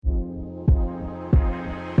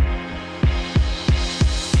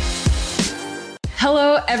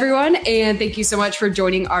Hello, everyone, and thank you so much for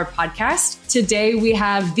joining our podcast. Today, we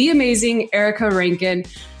have the amazing Erica Rankin.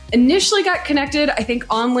 Initially got connected, I think,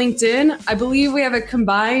 on LinkedIn. I believe we have a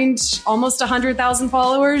combined almost 100,000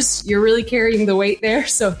 followers. You're really carrying the weight there,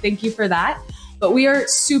 so thank you for that. But we are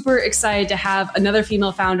super excited to have another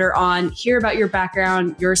female founder on, hear about your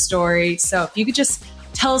background, your story. So if you could just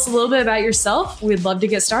tell us a little bit about yourself, we'd love to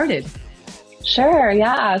get started. Sure.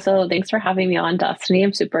 Yeah. So thanks for having me on, Destiny.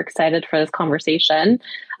 I'm super excited for this conversation.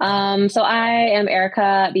 So I am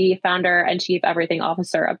Erica, the founder and chief everything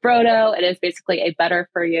officer of Brodo. It is basically a better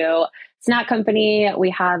for you snack company.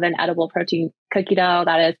 We have an edible protein cookie dough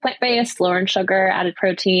that is plant-based, lower in sugar, added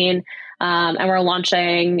protein. And we're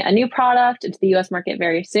launching a new product into the US market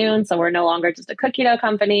very soon. So we're no longer just a cookie dough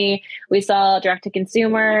company. We sell direct to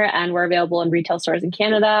consumer and we're available in retail stores in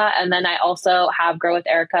Canada. And then I also have Grow with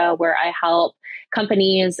Erica, where I help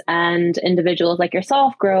companies and individuals like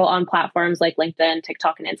yourself grow on platforms like LinkedIn,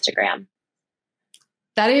 TikTok, and Instagram.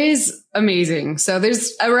 That is amazing. So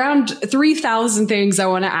there's around 3,000 things I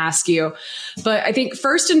want to ask you. But I think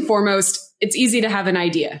first and foremost, it's easy to have an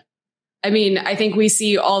idea. I mean, I think we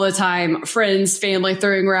see all the time friends, family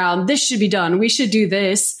throwing around, this should be done. We should do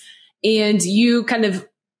this. And you kind of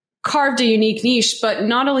carved a unique niche, but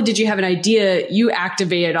not only did you have an idea, you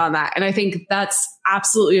activated on that. And I think that's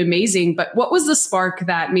absolutely amazing. But what was the spark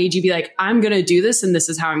that made you be like, I'm going to do this and this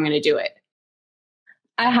is how I'm going to do it?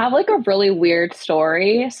 I have like a really weird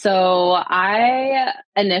story. So I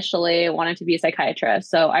initially wanted to be a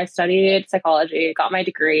psychiatrist. So I studied psychology, got my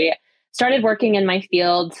degree, started working in my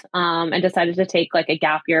field, and decided to take like a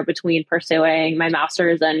gap year between pursuing my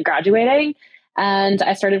master's and graduating. And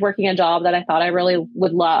I started working a job that I thought I really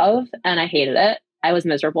would love, and I hated it. I was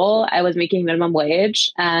miserable. I was making minimum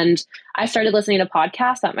wage, and I started listening to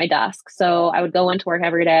podcasts at my desk. So I would go into work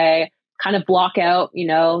every day, kind of block out,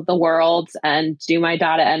 the world and do my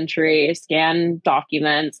data entry, scan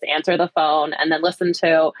documents, answer the phone, and then listen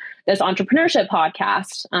to this entrepreneurship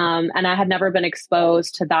podcast. And I had never been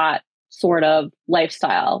exposed to that sort of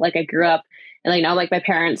lifestyle. Like I grew up and like my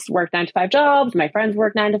parents worked 9-to-5 jobs. My friends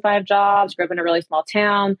worked 9-to-5 jobs, grew up in a really small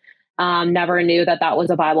town. Never knew that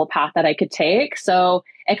was a viable path that I could take. So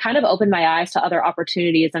it kind of opened my eyes to other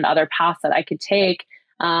opportunities and other paths that I could take.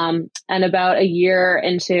 And about a year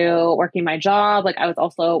into working my job, like I was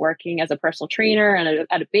also working as a personal trainer and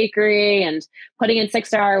at a bakery and putting in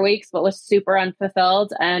 6-hour weeks, but was super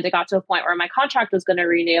unfulfilled. And it got to a point where my contract was going to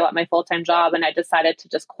renew at my full-time job. And I decided to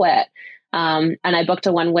just quit. And I booked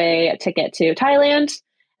a one-way ticket to Thailand.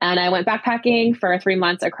 And I went backpacking for 3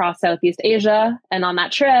 months across Southeast Asia. And on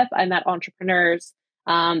that trip, I met entrepreneurs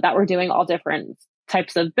that were doing all different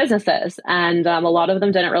types of businesses. And a lot of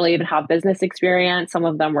them didn't really even have business experience. Some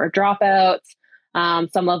of them were dropouts.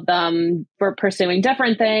 Some of them were pursuing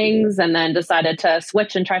different things and then decided to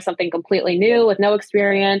switch and try something completely new with no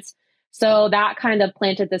experience. So that kind of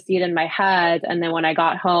planted the seed in my head. And then when I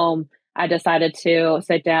got home, I decided to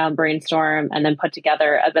sit down, brainstorm, and then put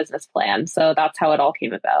together a business plan. So that's how it all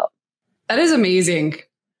came about. That is amazing.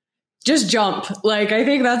 Just jump. Like, I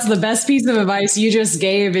think that's the best piece of advice you just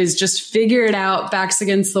gave is just figure it out, backs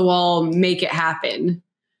against the wall, make it happen.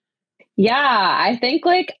 Yeah, I think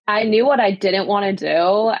like I knew what I didn't want to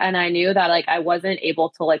do. And I knew that like I wasn't able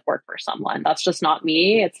to like work for someone. That's just not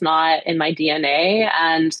me. It's not in my DNA.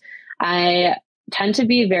 And I tend to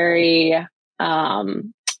be very,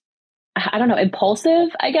 impulsive,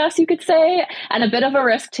 I guess you could say, and a bit of a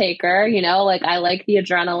risk taker, like I like the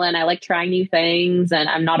adrenaline, I like trying new things, and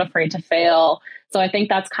I'm not afraid to fail. So I think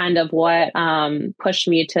that's kind of what pushed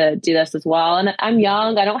me to do this as well. And I'm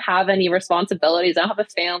young, I don't have any responsibilities. I don't have a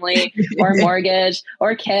family or a mortgage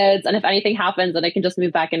or kids. And if anything happens, then I can just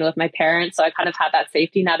move back in with my parents. So I kind of had that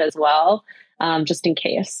safety net as well, just in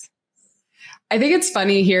case. I think it's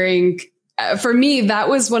funny hearing for me, that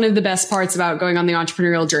was one of the best parts about going on the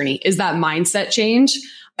entrepreneurial journey is that mindset change.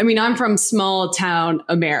 I mean, I'm from small town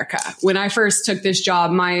America. When I first took this job,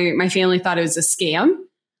 my family thought it was a scam.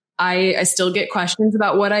 I still get questions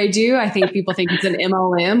about what I do. I think people think it's an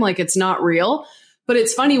MLM, like it's not real. But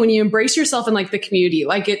it's funny when you embrace yourself in like the community,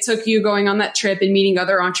 like it took you going on that trip and meeting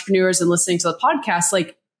other entrepreneurs and listening to the podcast,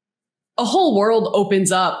 like a whole world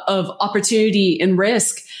opens up of opportunity and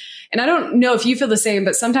risk. And I don't know if you feel the same,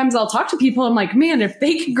 but sometimes I'll talk to people. I'm like, man, if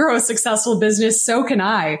they can grow a successful business, so can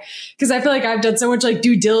I. Because I feel like I've done so much like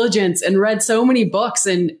due diligence and read so many books,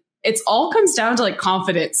 and it's all comes down to like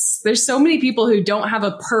confidence. There's so many people who don't have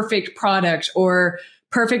a perfect product or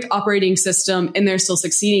perfect operating system and they're still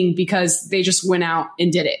succeeding because they just went out and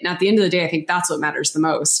did it. And at the end of the day, I think that's what matters the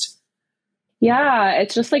most. Yeah,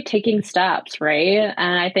 it's just like taking steps, right?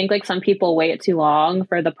 And I think like some people wait too long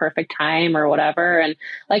for the perfect time or whatever. And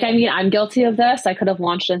like, I mean, I'm guilty of this. I could have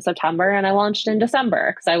launched in September and I launched in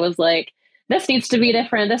December because I was like, this needs to be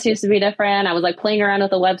different. This needs to be different. I was like playing around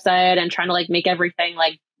with the website and trying to like make everything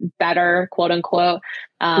like better, quote unquote.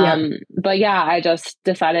 Yeah. But yeah, I just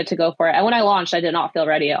decided to go for it. And when I launched, I did not feel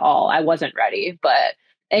ready at all. I wasn't ready, but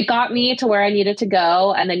it got me to where I needed to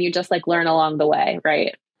go. And then you just like learn along the way,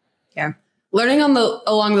 right? Yeah. Learning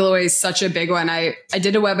along the way is such a big one. I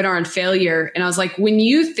did a webinar on failure and I was like, when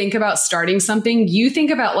you think about starting something, you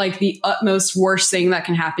think about like the utmost worst thing that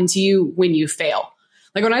can happen to you when you fail.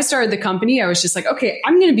 Like when I started the company, I was just like, okay,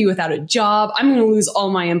 I'm going to be without a job. I'm going to lose all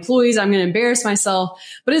my employees. I'm going to embarrass myself,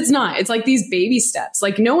 but it's not. It's like these baby steps.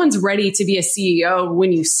 Like no one's ready to be a CEO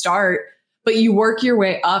when you start, but you work your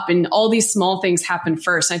way up and all these small things happen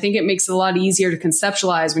first. I think it makes it a lot easier to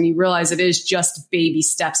conceptualize when you realize it is just baby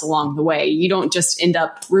steps along the way. You don't just end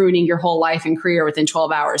up ruining your whole life and career within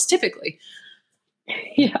 12 hours, typically.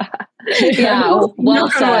 Yeah. Yeah. Well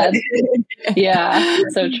said. Yeah.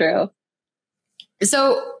 So true.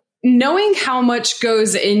 So knowing how much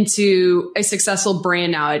goes into a successful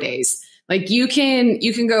brand nowadays, like you can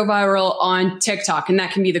go viral on TikTok and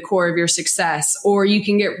that can be the core of your success, or you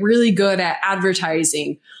can get really good at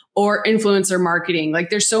advertising or influencer marketing.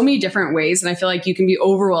 Like there's so many different ways. And I feel like you can be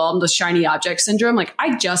overwhelmed with shiny object syndrome. Like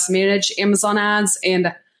I just manage Amazon ads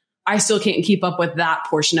and I still can't keep up with that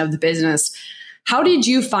portion of the business. How did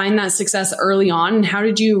you find that success early on? And how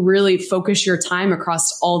did you really focus your time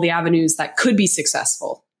across all the avenues that could be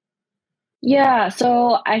successful? Yeah.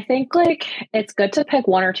 So I think like it's good to pick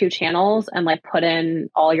one or two channels and like put in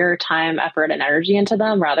all your time, effort, and energy into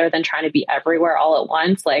them rather than trying to be everywhere all at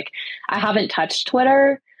once. Like I haven't touched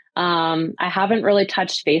Twitter. I haven't really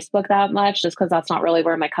touched Facebook that much just because that's not really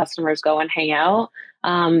where my customers go and hang out.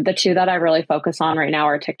 The two that I really focus on right now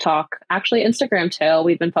are TikTok, actually Instagram too.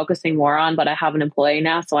 We've been focusing more on, but I have an employee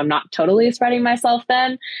now, so I'm not totally spreading myself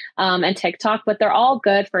thin. And TikTok, but they're all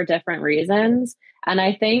good for different reasons. And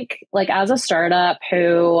I think like as a startup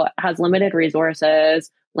who has limited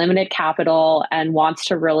resources, limited capital, and wants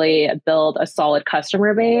to really build a solid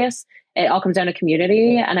customer base, it all comes down to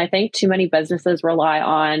community. And I think too many businesses rely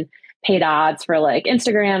on paid ads for like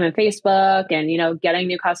Instagram and Facebook and, you know, getting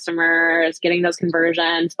new customers, getting those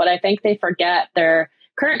conversions. But I think they forget their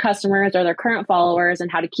current customers or their current followers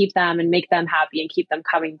and how to keep them and make them happy and keep them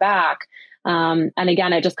coming back. And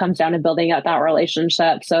again, it just comes down to building out that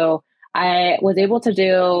relationship. So I was able to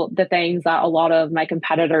do the things that a lot of my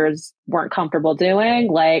competitors weren't comfortable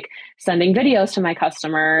doing, like sending videos to my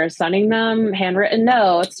customers, sending them handwritten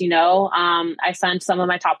notes. You know, I sent some of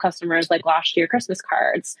my top customers like last year Christmas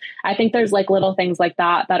cards. I think there's like little things like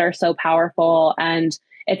that that are so powerful, and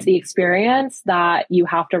it's the experience that you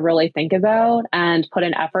have to really think about and put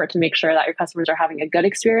in effort to make sure that your customers are having a good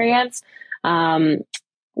experience.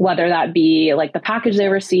 Whether that be like the package they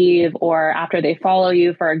receive or after they follow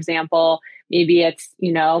you, for example, maybe it's,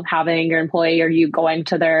 you know, having your employee or you going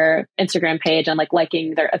to their Instagram page and like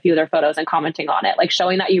liking a few of their photos and commenting on it, like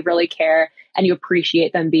showing that you really care and you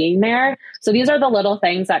appreciate them being there. So these are the little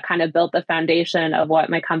things that kind of built the foundation of what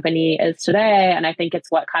my company is today. And I think it's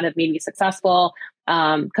what kind of made me successful,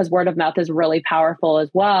 because word of mouth is really powerful as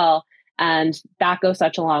well. And that goes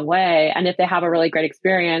such a long way. And if they have a really great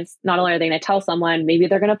experience, not only are they going to tell someone, maybe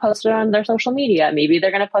they're going to post it on their social media, maybe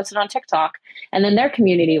they're going to post it on TikTok, and then their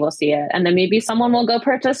community will see it. And then maybe someone will go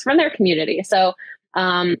purchase from their community. So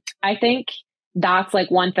I think that's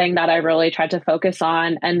like one thing that I really tried to focus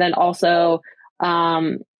on. And then also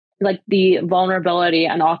like the vulnerability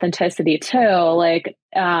and authenticity too. Like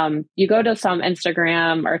you go to some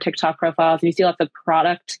Instagram or TikTok profiles and you see lots of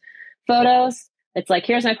product photos. It's like,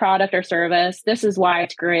 here's my product or service. This is why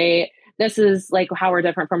it's great. This is like how we're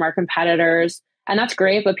different from our competitors. And that's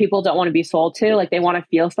great, but people don't want to be sold to, like they want to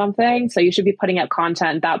feel something. So you should be putting out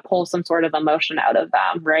content that pulls some sort of emotion out of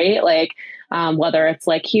them, right? Like whether it's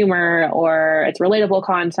like humor or it's relatable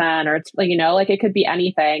content or it's like, you know, like it could be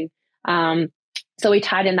anything. So we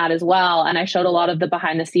tied in that as well. And I showed a lot of the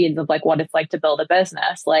behind the scenes of like what it's like to build a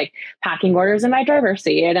business, like packing orders in my driver's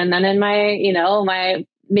seat and then in my, you know, my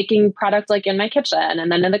making products like in my kitchen and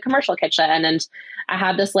then in the commercial kitchen. And I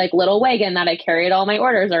had this like little wagon that I carried all my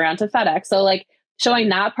orders around to FedEx. So like showing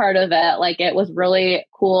that part of it, like it was really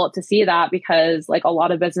cool to see that because like a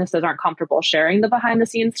lot of businesses aren't comfortable sharing the behind the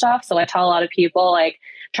scenes stuff. So I tell a lot of people like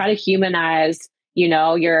try to humanize, you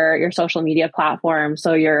know, your social media platform.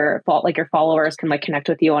 So your followers can like connect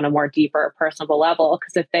with you on a more deeper personable level.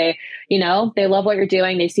 Cause if they, you know, they love what you're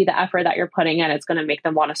doing, they see the effort that you're putting in, it's going to make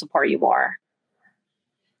them want to support you more.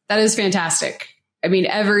 That is fantastic. I mean,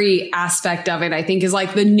 every aspect of it, I think, is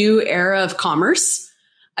like the new era of commerce.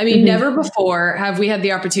 I mean, never before have we had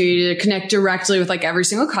the opportunity to connect directly with like every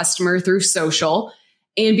single customer through social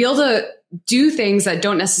and be able to do things that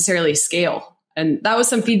don't necessarily scale. And that was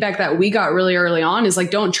some feedback that we got really early on, is like,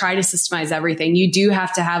 don't try to systemize everything. You do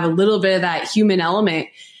have to have a little bit of that human element.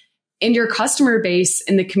 And your customer base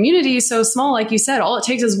and the community is so small. Like you said, all it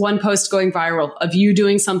takes is one post going viral of you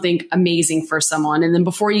doing something amazing for someone. And then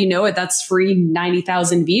before you know it, that's free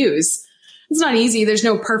 90,000 views. It's not easy. There's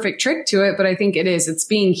no perfect trick to it, but I think it is. It's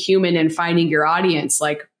being human and finding your audience,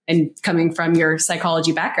 like, and coming from your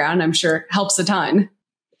psychology background, I'm sure helps a ton.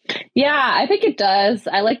 Yeah, I think it does.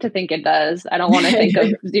 I like to think it does. I don't want to think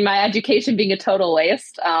of my education being a total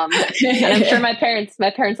waste. And I'm sure my parents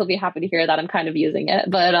will be happy to hear that I'm kind of using it.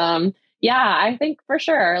 But yeah, I think for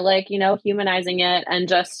sure, like, humanizing it and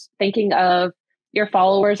just thinking of your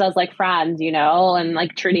followers as like friends, and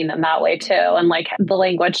like treating them that way too. And like the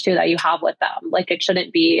language too that you have with them. Like it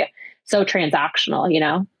shouldn't be so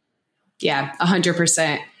transactional. Yeah,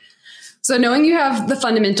 100%. So knowing you have the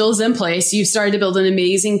fundamentals in place, you've started to build an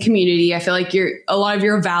amazing community. I feel like a lot of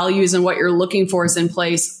your values and what you're looking for is in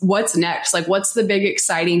place. What's next? Like, what's the big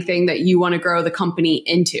exciting thing that you want to grow the company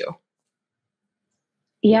into?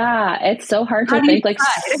 Yeah, it's so hard to think like,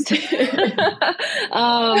 it's,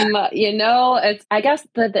 I guess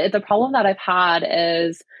the problem that I've had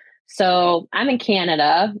is, so I'm in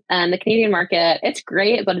Canada and the Canadian market, it's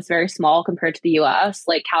great, but it's very small compared to the US.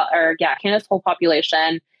 Like, Canada's whole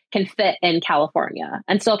population can fit in California.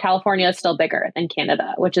 And still California is still bigger than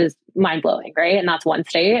Canada, which is mind blowing, right? And that's one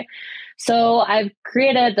state. So I've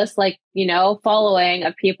created this following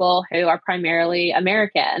of people who are primarily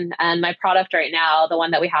American. And my product right now, the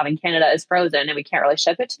one that we have in Canada, is frozen and we can't really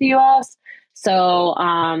ship it to the US. So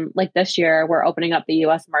like this year, we're opening up the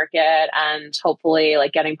US market and hopefully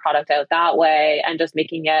like getting product out that way and just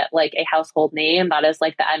making it like a household name. That is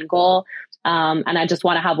like the end goal. And I just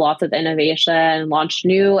want to have lots of innovation, launch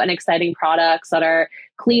new and exciting products that are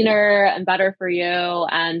cleaner and better for you.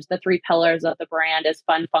 And the three pillars of the brand is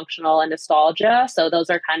fun, functional, and nostalgia. So those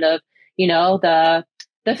are kind of,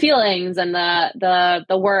 the feelings and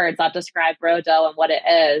the words that describe Rodo and what it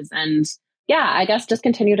is. And yeah, I guess just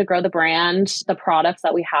continue to grow the brand, the products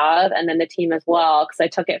that we have, and then the team as well. Because I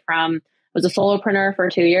took it from, was a solopreneur for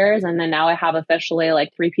 2 years. And then now I have officially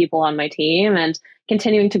like 3 people on my team and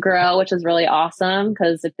continuing to grow, which is really awesome.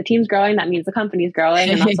 Because if the team's growing, that means the company's growing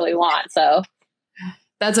and that's what we want. So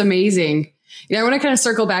that's amazing. I want to kind of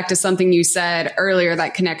circle back to something you said earlier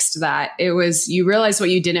that connects to that. It was, you realized what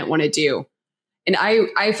you didn't want to do. And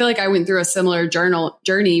I feel like I went through a similar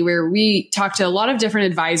journey where we talked to a lot of different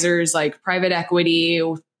advisors, like private equity.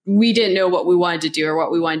 We didn't know what we wanted to do or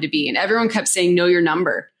what we wanted to be. And everyone kept saying, know your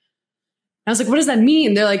number. I was like, what does that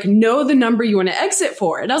mean? They're like, know the number you want to exit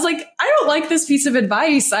for. And I was like, I don't like this piece of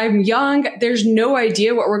advice. I'm young. There's no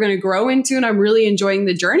idea what we're going to grow into. And I'm really enjoying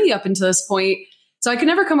the journey up until this point. So I could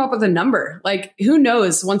never come up with a number. Like, who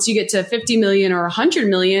knows? Once you get to 50 million or 100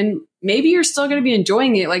 million, maybe you're still going to be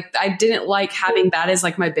enjoying it. Like, I didn't like having that as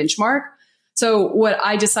like my benchmark. So what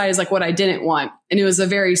I decided is like what I didn't want. And it was a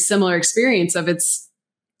very similar experience of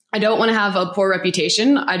I don't want to have a poor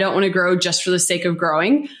reputation. I don't want to grow just for the sake of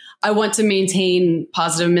growing. I want to maintain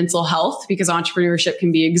positive mental health because entrepreneurship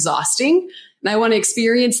can be exhausting. And I want to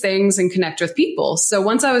experience things and connect with people. So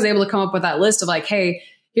once I was able to come up with that list of like, hey,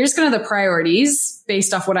 here's kind of the priorities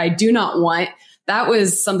based off what I do not want, that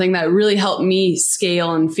was something that really helped me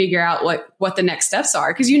scale and figure out what the next steps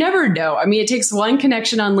are. Because you never know. I mean, it takes one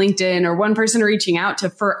connection on LinkedIn or one person reaching out to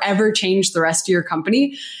forever change the rest of your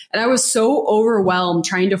company. And I was so overwhelmed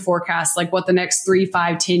trying to forecast like what the next 3,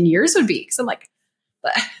 5, 10 years would be. Because I'm like,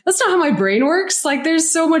 that's not how my brain works. Like,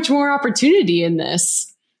 there's so much more opportunity in this.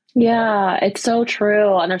 Yeah, it's so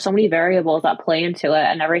true. And there's so many variables that play into it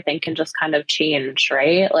and everything can just kind of change,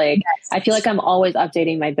 right? Like, yes. I feel like I'm always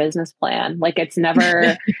updating my business plan. Like it's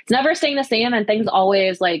never staying the same and things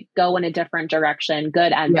always like go in a different direction,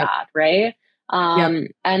 good and bad, right? And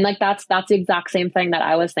like, that's the exact same thing that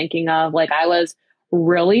I was thinking of. Like I was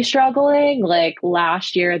really struggling like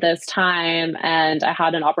last year this time, and I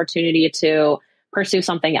had an opportunity to pursue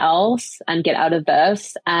something else and get out of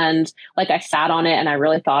this. And like, I sat on it and I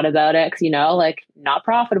really thought about it. Cause like not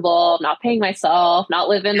profitable, not paying myself, not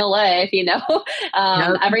living the life,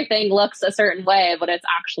 everything looks a certain way, but it's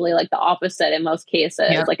actually like the opposite in most cases.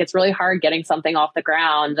 Yep. Like it's really hard getting something off the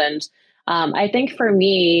ground. And I think for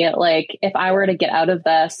me, like if I were to get out of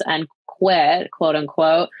this and quit, quote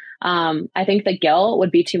unquote, I think the guilt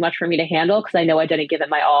would be too much for me to handle because I know I didn't give it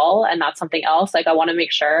my all. And that's something else. Like, I want to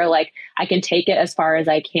make sure like I can take it as far as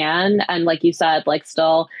I can. And like you said, like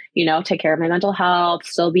still, take care of my mental health,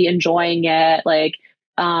 still be enjoying it. Like,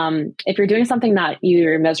 if you're doing something that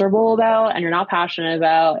you're miserable about and you're not passionate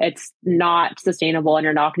about, it's not sustainable and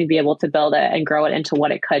you're not going to be able to build it and grow it into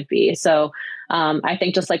what it could be. So, I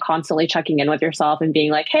think just like constantly checking in with yourself and being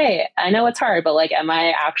like, hey, I know it's hard, but like, am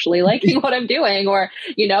I actually liking what I'm doing? Or,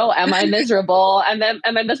 am I miserable? Am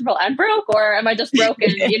I miserable and broke, or am I just broken,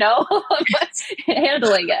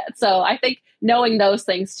 handling it? So I think knowing those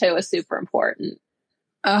things too is super important.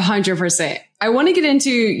 100%. I want to get into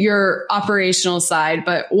your operational side,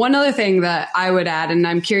 but one other thing that I would add, and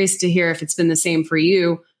I'm curious to hear if it's been the same for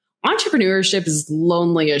you, entrepreneurship is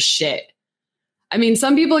lonely as shit. I mean,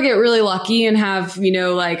 some people get really lucky and have,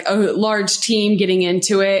 like a large team getting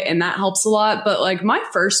into it, and that helps a lot. But like my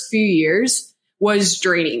first few years was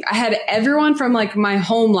draining. I had everyone from like my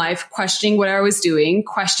home life questioning what I was doing,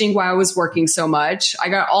 questioning why I was working so much. I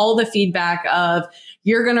got all the feedback of,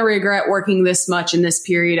 you're going to regret working this much in this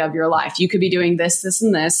period of your life. You could be doing this, this,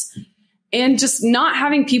 and this. And just not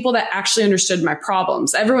having people that actually understood my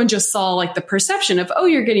problems. Everyone just saw like the perception of, oh,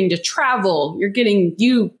 you're getting to travel. You get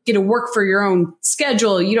to work for your own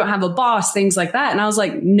schedule. You don't have a boss, things like that. And I was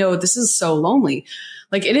like, no, this is so lonely.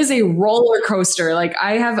 Like, it is a roller coaster. Like,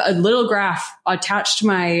 I have a little graph attached to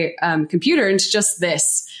my computer, and it's just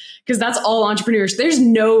this, because that's all entrepreneurs. There's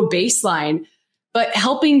no baseline. But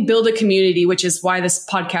helping build a community, which is why this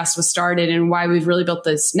podcast was started and why we've really built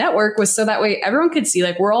this network, was so that way everyone could see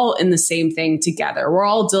like we're all in the same thing together. We're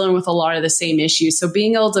all dealing with a lot of the same issues. So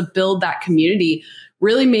being able to build that community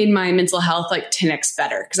really made my mental health like 10x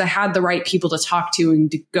better, because I had the right people to talk to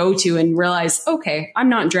and to go to and realize, okay, I'm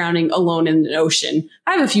not drowning alone in an ocean.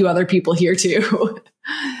 I have a few other people here too.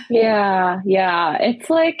 Yeah. It's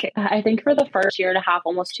like, I think for the first year and a half,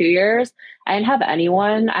 almost 2 years, I didn't have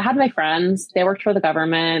anyone. I had my friends. They worked for the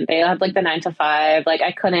government. They had like the 9 to 5. Like,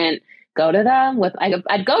 I couldn't go to them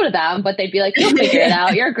I'd go to them, but they'd be like, you'll figure it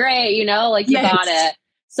out. You're great. Like you got it.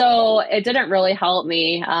 So it didn't really help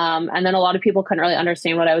me. And then a lot of people couldn't really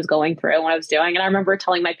understand what I was going through and what I was doing. And I remember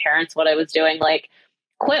telling my parents what I was doing, like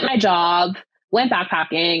quit my job, went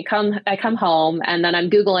backpacking, I come home, and then I'm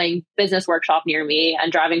Googling business workshop near me and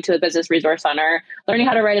driving to a business resource center, learning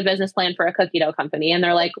how to write a business plan for a cookie dough company. And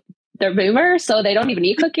they're like, they're boomers, so they don't even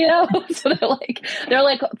eat cookie dough. So they're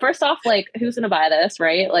like, first off, like, who's going to buy this?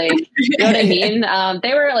 Right. Like, you know what I mean?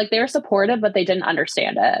 They were supportive, but they didn't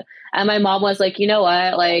understand it. And my mom was like, you know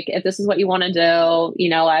what, like, if this is what you want to do,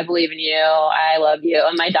 I believe in you. I love you.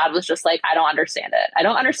 And my dad was just like, I don't understand it. I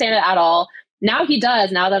don't understand it at all. Now he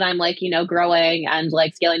does, now that I'm like, growing and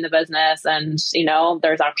like scaling the business, and,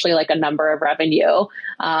 there's actually like a number of revenue.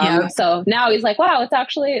 So now he's like, wow, it's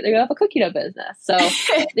actually, you have a cookie dough business. So,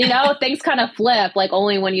 things kind of flip, like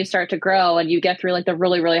only when you start to grow and you get through like the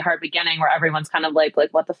really, really hard beginning where everyone's kind of like,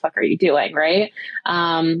 what the fuck are you doing? Right.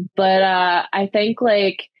 But I think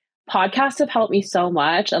like, podcasts have helped me so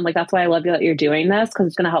much. And like, that's why I love that you're doing this, because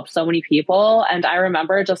it's going to help so many people. And I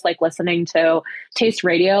remember just like listening to Taste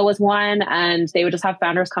Radio was one, and they would just have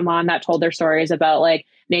founders come on that told their stories about like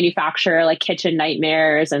manufacturer, like kitchen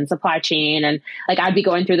nightmares and supply chain. And like, I'd be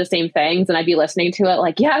going through the same things and I'd be listening to it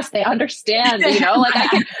like, yes, they understand, like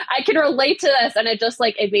I can relate to this. And it just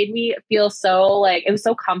like, it made me feel so like, it was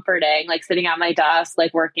so comforting, like sitting at my desk,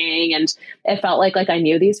 like working, and it felt like I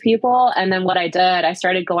knew these people. And then what I did, I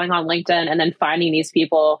started going on LinkedIn and then finding these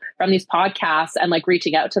people from these podcasts and like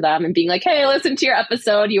reaching out to them and being like, hey, listen to your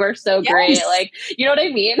episode. You are so great. Like, you know what I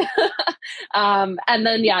mean? And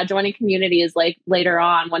then, joining communities like later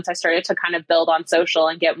on, once I started to kind of build on social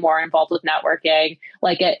and get more involved with networking,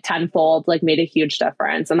 like it tenfold, like made a huge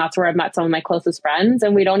difference. And that's where I've met some of my closest friends,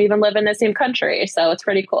 and we don't even live in the same country. So it's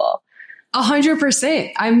pretty cool.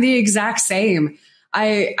 100%. I'm the exact same.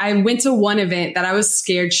 I went to one event that I was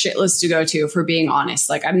scared shitless to go to, for being honest.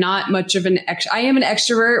 Like, I'm not much of I am an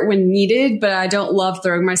extrovert when needed, but I don't love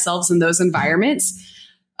throwing myself in those environments.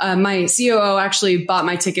 My COO actually bought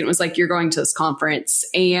my ticket and was like, you're going to this conference.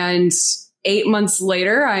 And 8 months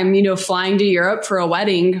later, I'm, flying to Europe for a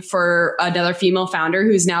wedding for another female founder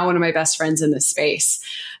who's now one of my best friends in this space.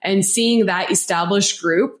 And seeing that established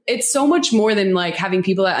group, it's so much more than like having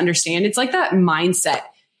people that understand. It's like that mindset.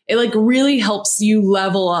 It like really helps you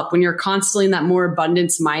level up when you're constantly in that more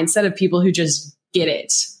abundance mindset of people who just get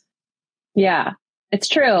it. Yeah, it's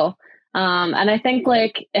true. And I think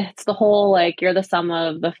like it's the whole, like, you're the sum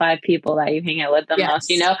of the 5 people that you hang out with the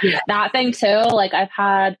most, that thing too. Like, I've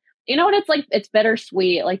had you know what it's like, it's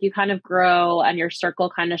bittersweet. Like you kind of grow and your circle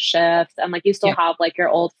kind of shifts, and like you still Yeah. have like your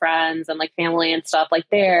old friends and like family and stuff like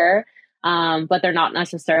there. But they're not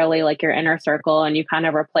necessarily like your inner circle, and you kind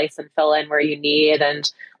of replace and fill in where you need. And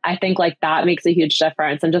I think like that makes a huge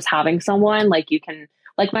difference. And just having someone like you can,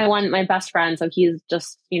 like my best friend. So he's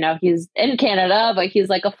just, he's in Canada, but he's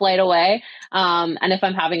like a flight away. And if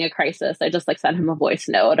I'm having a crisis, I just like send him a voice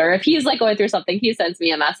note, or if he's like going through something, he sends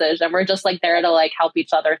me a message, and we're just like there to like help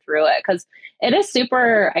each other through it. Cause it is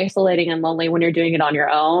super isolating and lonely when you're doing it on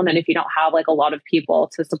your own. And if you don't have like a lot of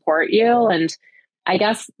people to support you. And I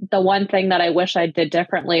guess the one thing that I wish I did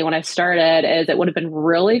differently when I started is it would have been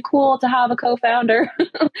really cool to have a co-founder.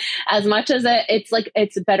 As much as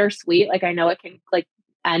it's bittersweet. Like I know it can like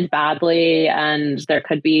end badly, and there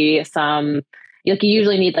could be some, like you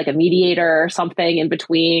usually need like a mediator or something in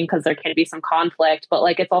between because there can be some conflict. But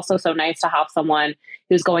like it's also so nice to have someone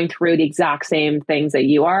who's going through the exact same things that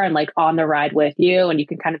you are and like on the ride with you, and you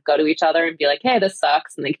can kind of go to each other and be like, hey, this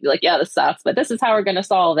sucks, and they can be like, yeah, this sucks, but this is how we're going to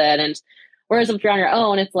solve it. And whereas if you're on your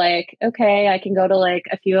own, it's like, okay, I can go to like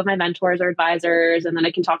a few of my mentors or advisors, and then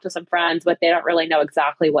I can talk to some friends, but they don't really know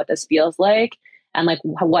exactly what this feels like and like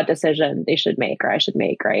what decision they should make or I should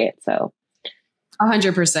make. Right. So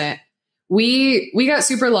 100%. We got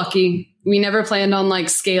super lucky. We never planned on like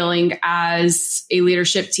scaling as a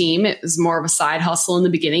leadership team. It was more of a side hustle in the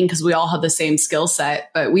beginning because we all had the same skill set.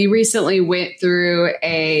 But we recently went through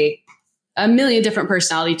a million different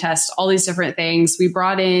personality tests, all these different things. We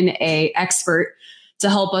brought in a expert to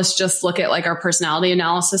help us just look at like our personality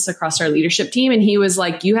analysis across our leadership team. And he was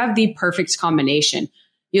like, you have the perfect combination.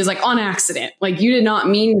 He was like, on accident, like you did not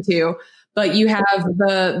mean to, but you have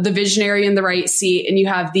the visionary in the right seat, and you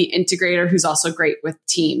have the integrator who's also great with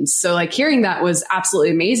teams. So like hearing that was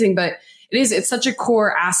absolutely amazing, but it's such a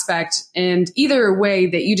core aspect. And either way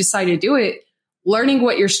that you decide to do it, learning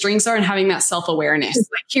what your strengths are and having that self-awareness,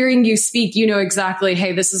 like hearing you speak, you know exactly,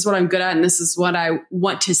 hey, this is what I'm good at and this is what I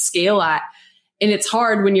want to scale at. And it's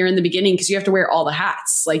hard when you're in the beginning because you have to wear all the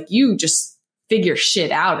hats. Like you just figure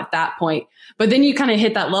shit out at that point. But then you kind of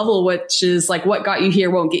hit that level, which is like what got you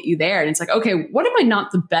here won't get you there. And it's like, okay, what am I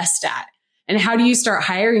not the best at? And how do you start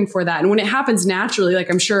hiring for that? And when it happens naturally,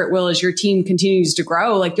 like I'm sure it will as your team continues to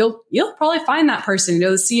grow, like you'll probably find that person,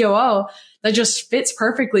 the COO that just fits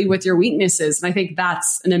perfectly with your weaknesses. And I think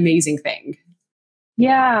that's an amazing thing.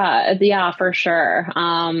 Yeah, for sure.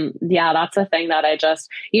 That's a thing that I just,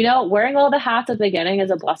 wearing all the hats at the beginning is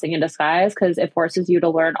a blessing in disguise because it forces you to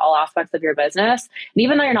learn all aspects of your business. And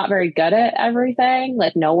even though you're not very good at everything,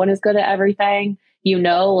 like no one is good at everything,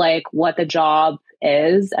 like what the job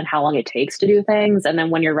is and how long it takes to do things. And then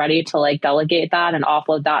when you're ready to like delegate that and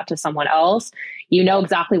offload that to someone else, you know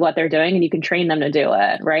exactly what they're doing and you can train them to do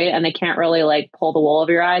it. Right. And they can't really like pull the wool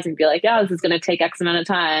over your eyes and be like, yeah, this is going to take X amount of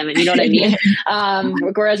time. And you know what I mean?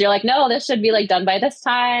 Whereas you're like, no, this should be like done by this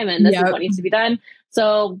time. And this is what needs to be done.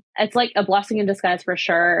 So it's like a blessing in disguise for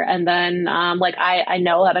sure. And then I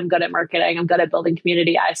know that I'm good at marketing. I'm good at building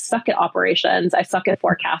community. I suck at operations. I suck at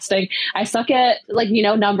forecasting. I suck at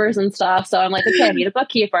numbers and stuff. So I'm like, okay, I need a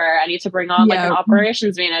bookkeeper. I need to bring on like an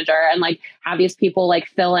operations manager and like have these people like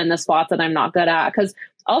fill in the spots that I'm not good at. Cause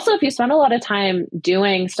also if you spend a lot of time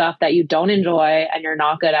doing stuff that you don't enjoy and you're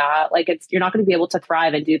not good at, like you're not going to be able to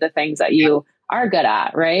thrive and do the things that you are good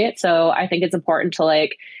at. Right. So I think it's important to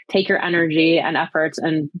like take your energy and efforts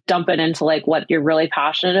and dump it into like what you're really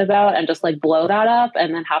passionate about and just like blow that up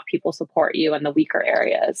and then have people support you in the weaker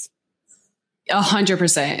areas.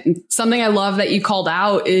 100%. Something I love that you called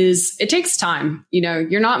out is it takes time.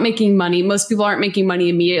 You're not making money. Most people aren't making money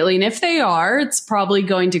immediately. And if they are, it's probably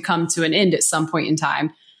going to come to an end at some point in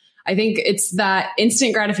time. I think it's that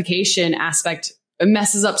instant gratification aspect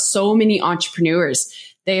messes up so many entrepreneurs.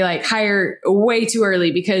 They like hire way too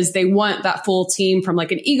early because they want that full team from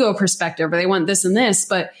like an ego perspective, or they want this and this,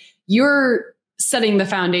 but you're setting the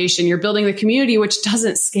foundation, you're building the community, which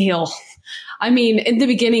doesn't scale. I mean, in the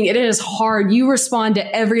beginning, it is hard. You respond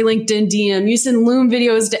to every LinkedIn DM, you send Loom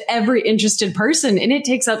videos to every interested person, and it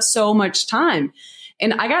takes up so much time.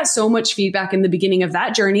 And I got so much feedback in the beginning of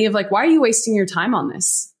that journey of like, why are you wasting your time on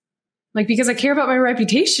this? Like, because I care about my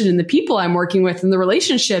reputation and the people I'm working with and the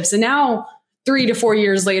relationships. And now 3 to 4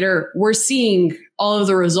 years later, we're seeing all of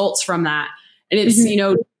the results from that. And it's,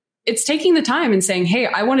 it's taking the time and saying, hey,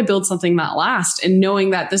 I want to build something that lasts, and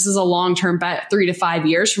knowing that this is a long-term bet 3 to 5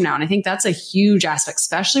 years from now. And I think that's a huge aspect,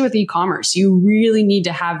 especially with e-commerce. You really need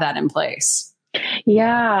to have that in place.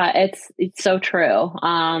 Yeah, it's so true.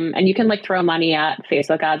 And you can like throw money at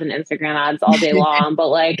Facebook ads and Instagram ads all day long, but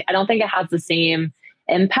like, I don't think it has the same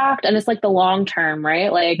impact. And it's like the long term,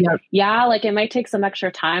 right? Like, yeah, like it might take some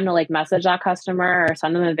extra time to like message that customer or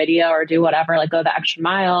send them a video or do whatever, like go the extra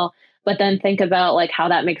mile. But then think about like how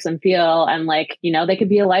that makes them feel. And like, you know, they could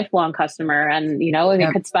be a lifelong customer and, you know,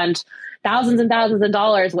 they could spend thousands and thousands of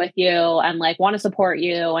dollars with you and like want to support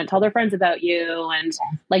you and tell their friends about you. And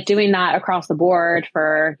like doing that across the board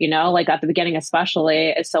for, you know, like at the beginning, especially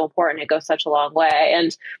is so important. It goes such a long way.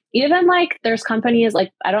 And even like there's companies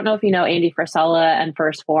like, I don't know if you know Andy Frisella and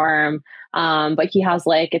First Form, but he has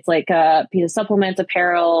like, it's like a piece of supplements,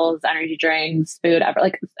 apparels, energy drinks, food,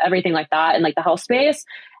 like everything like that in like the health space.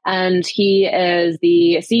 And he is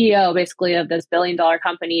the CEO basically of this billion-dollar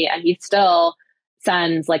company. And he still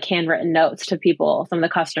sends like handwritten notes to people, some of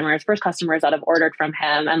the customers, first customers that have ordered from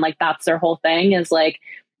him. And like, that's their whole thing is like,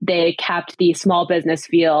 they kept the small business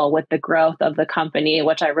feel with the growth of the company,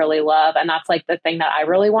 which I really love. And that's like the thing that I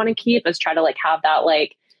really want to keep is try to like have that,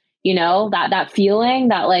 like, you know, that feeling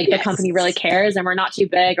that like the company really cares and we're not too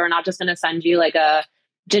big or not just going to send you like a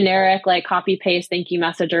generic, like copy paste, thank you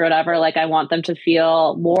message or whatever. Like I want them to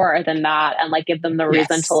feel more than that and like give them the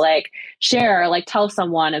reason to like share, like tell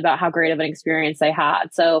someone about how great of an experience they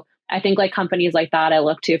had. So I think like companies like that, I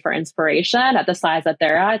look to for inspiration at the size that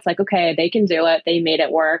they're at. It's like, okay, they can do it. They made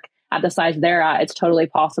it work at the size they're at. It's totally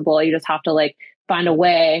possible. You just have to like find a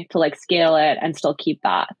way to like scale it and still keep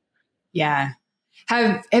that. Yeah.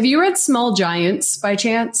 Have you read Small Giants by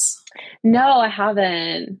chance? No, I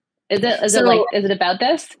haven't. Is it about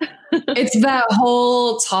this? It's that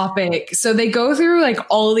whole topic. So they go through like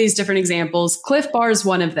all these different examples. Cliff Bar is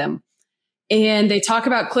one of them. And they talk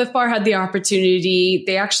about Cliff Bar had the opportunity.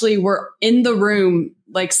 They actually were in the room,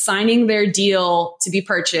 like signing their deal to be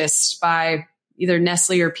purchased by either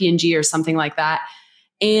Nestle or P&G or something like that.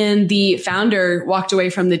 And the founder walked away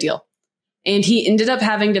from the deal. And he ended up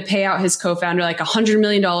having to pay out his co-founder like $100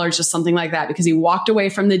 million or something like that because he walked away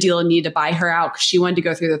from the deal and needed to buy her out because she wanted to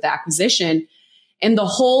go through with the acquisition. And the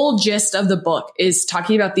whole gist of the book is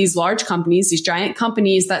talking about these large companies, these giant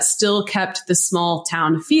companies that still kept the small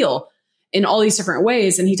town feel in all these different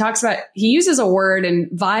ways. And he talks about, he uses a word and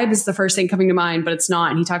vibe is the first thing coming to mind, but it's not.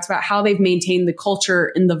 And he talks about how they've maintained the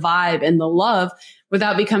culture and the vibe and the love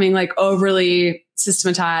without becoming like overly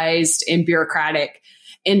systematized and bureaucratic.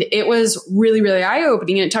 And it was really, really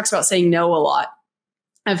eye-opening. And it talks about saying no a lot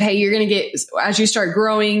of, hey, you're going to get, as you start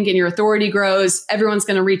growing and your authority grows, everyone's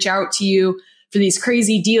going to reach out to you for these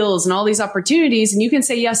crazy deals and all these opportunities. And you can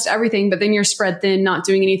say yes to everything, but then you're spread thin, not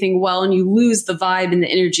doing anything well, and you lose the vibe and the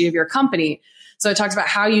energy of your company. So it talks about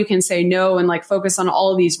how you can say no and like focus on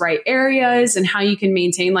all of these right areas and how you can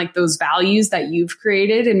maintain like those values that you've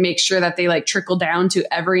created and make sure that they like trickle down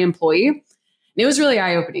to every employee. And it was really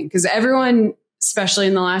eye-opening because everyone, especially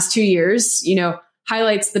in the last 2 years, you know,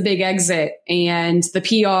 highlights the big exit and the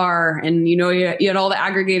PR and, you know, you had all the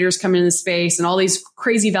aggregators come into the space and all these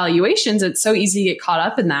crazy valuations. It's so easy to get caught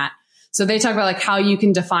up in that. So they talk about like how you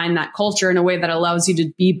can define that culture in a way that allows you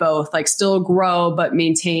to be both, like still grow, but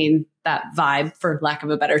maintain that vibe, for lack of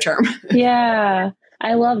a better term. Yeah.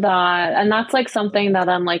 I love that. And that's like something that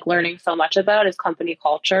I'm like learning so much about is company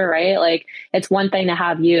culture, right? Like it's one thing to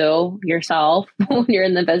have you yourself when you're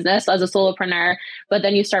in the business as a solopreneur, but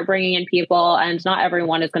then you start bringing in people and not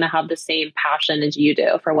everyone is going to have the same passion as you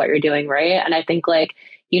do for what you're doing, right? And I think like,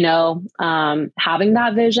 you know, having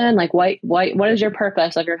that vision, like what is your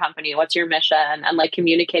purpose of your company? What's your mission? And like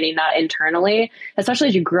communicating that internally, especially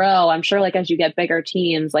as you grow, I'm sure like as you get bigger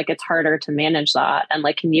teams, like it's harder to manage that and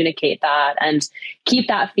like communicate that and keep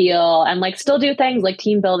that feel and like still do things like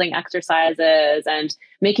team building exercises and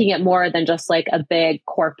making it more than just like a big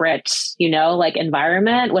corporate, you know, like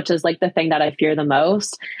environment, which is like the thing that I fear the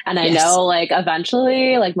most. And I know like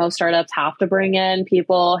eventually like most startups have to bring in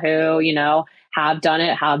people who, you know, have done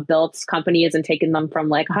it, have built companies and taken them from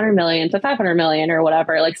like 100 million to 500 million or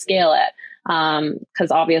whatever, like scale it. Cause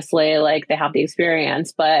obviously like they have the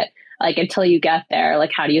experience, but like until you get there,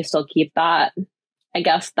 like how do you still keep that, I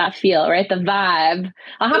guess that feel, right? The vibe.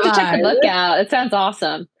 I'll have to check the book out. It sounds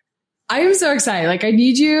awesome. I am so excited. Like I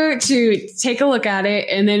need you to take a look at it.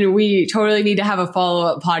 And then we totally need to have a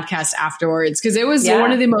follow-up podcast afterwards. Cause it was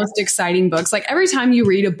one of the most exciting books. Like every time you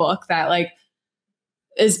read a book that like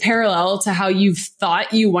is parallel to how you've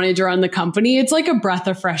thought you wanted to run the company, it's like a breath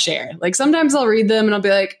of fresh air. Like sometimes I'll read them and I'll be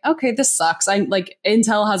like, okay, this sucks. I like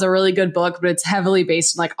Intel has a really good book, but it's heavily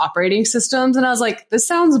based on like operating systems. And I was like, this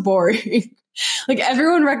sounds boring. Like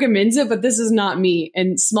everyone recommends it, but this is not me.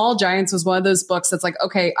 And Small Giants was one of those books that's like,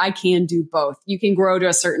 okay, I can do both. You can grow to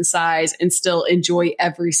a certain size and still enjoy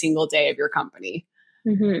every single day of your company.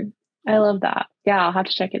 Mm-hmm. I love that. Yeah, I'll have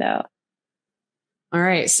to check it out. All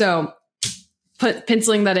right. So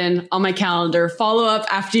penciling that in on my calendar. Follow up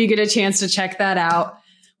after you get a chance to check that out.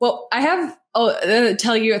 Well, I have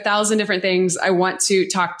tell you 1,000 different things I want to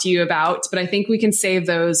talk to you about, but I think we can save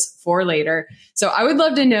those for later. So I would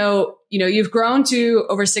love to know, you've grown to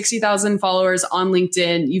over 60,000 followers on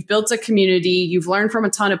LinkedIn. You've built a community. You've learned from a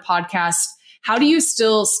ton of podcasts. How do you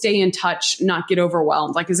still stay in touch, not get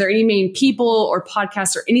overwhelmed? Like, is there any main people or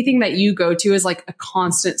podcasts or anything that you go to as like a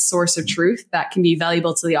constant source of truth that can be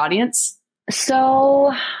valuable to the audience?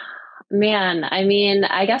 So, man, I mean,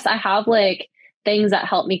 I guess I have like things that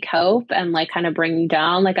help me cope and like kind of bring me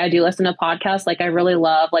down. Like I do listen to podcasts. Like I really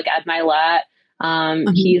love like Ed Milet.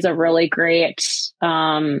 He's a really great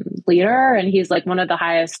leader, and he's like one of the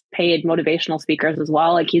highest paid motivational speakers as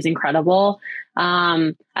well. Like he's incredible.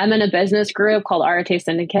 I'm in a business group called Arate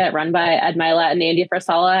Syndicate run by Ed Milet and Andy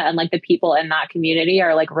Frisella. And like the people in that community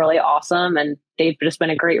are like really awesome. And they've just been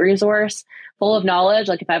a great resource full of knowledge.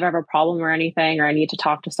 Like if I ever have a problem or anything, or I need to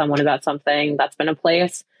talk to someone about something, that's been a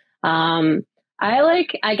place.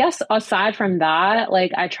 I guess aside from that,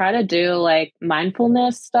 like I try to do like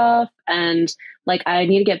mindfulness stuff, and like I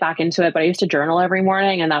need to get back into it, but I used to journal every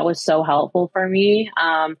morning and that was so helpful for me.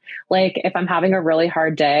 Like if I'm having a really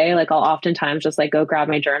hard day, like I'll oftentimes just like go grab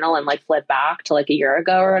my journal and like flip back to like a year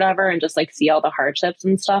ago or whatever and just like see all the hardships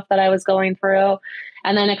and stuff that I was going through.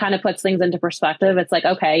 And then it kind of puts things into perspective. It's like,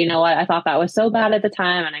 okay, you know what? I thought that was so bad at the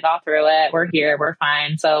time and I got through it. We're here, we're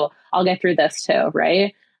fine. So I'll get through this too.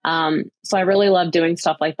 Right. So I really love doing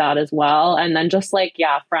stuff like that as well. And then just like,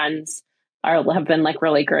 friends have been like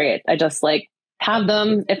really great. I just like have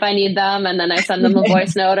them if I need them. And then I send them a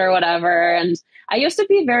voice note or whatever. And I used to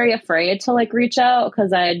be very afraid to like reach out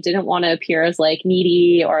because I didn't want to appear as like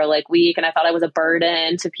needy or like weak. And I thought I was a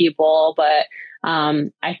burden to people. But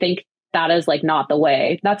I think that is like not the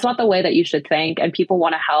way. That's not the way that you should think. And people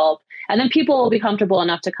want to help. And then people will be comfortable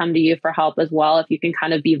enough to come to you for help as well if you can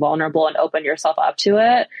kind of be vulnerable and open yourself up to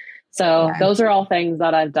it. So those are all things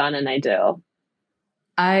that I've done and I do.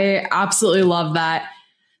 I absolutely love that.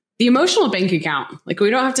 The emotional bank account, like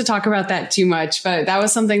we don't have to talk about that too much, but that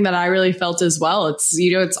was something that I really felt as well. It's,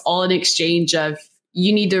 it's all an exchange of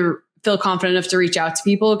you need to feel confident enough to reach out to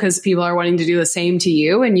people because people are wanting to do the same to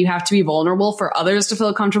you. And you have to be vulnerable for others to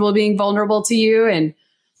feel comfortable being vulnerable to you. And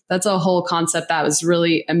that's a whole concept that was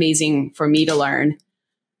really amazing for me to learn.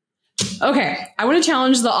 Okay, I want to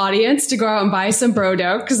challenge the audience to go out and buy some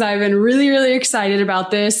Brodo because I've been really, really excited about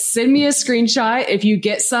this. Send me a screenshot if you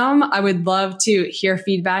get some. I would love to hear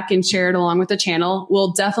feedback and share it along with the channel.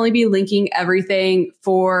 We'll definitely be linking everything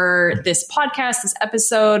for this podcast, this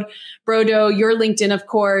episode, Brodo, your LinkedIn, of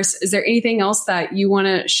course. Is there anything else that you want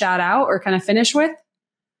to shout out or kind of finish with?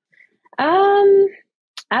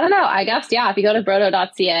 I don't know. I guess, if you go to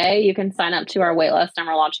brodo.ca, you can sign up to our waitlist and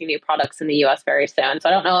we're launching new products in the US very soon. So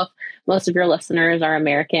I don't know if most of your listeners are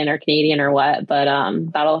American or Canadian or what, but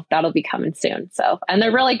that'll be coming soon. So, and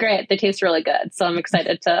they're really great. They taste really good. So I'm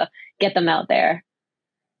excited to get them out there.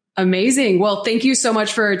 Amazing. Well, thank you so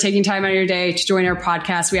much for taking time out of your day to join our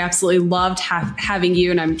podcast. We absolutely loved having you,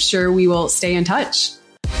 and I'm sure we will stay in touch.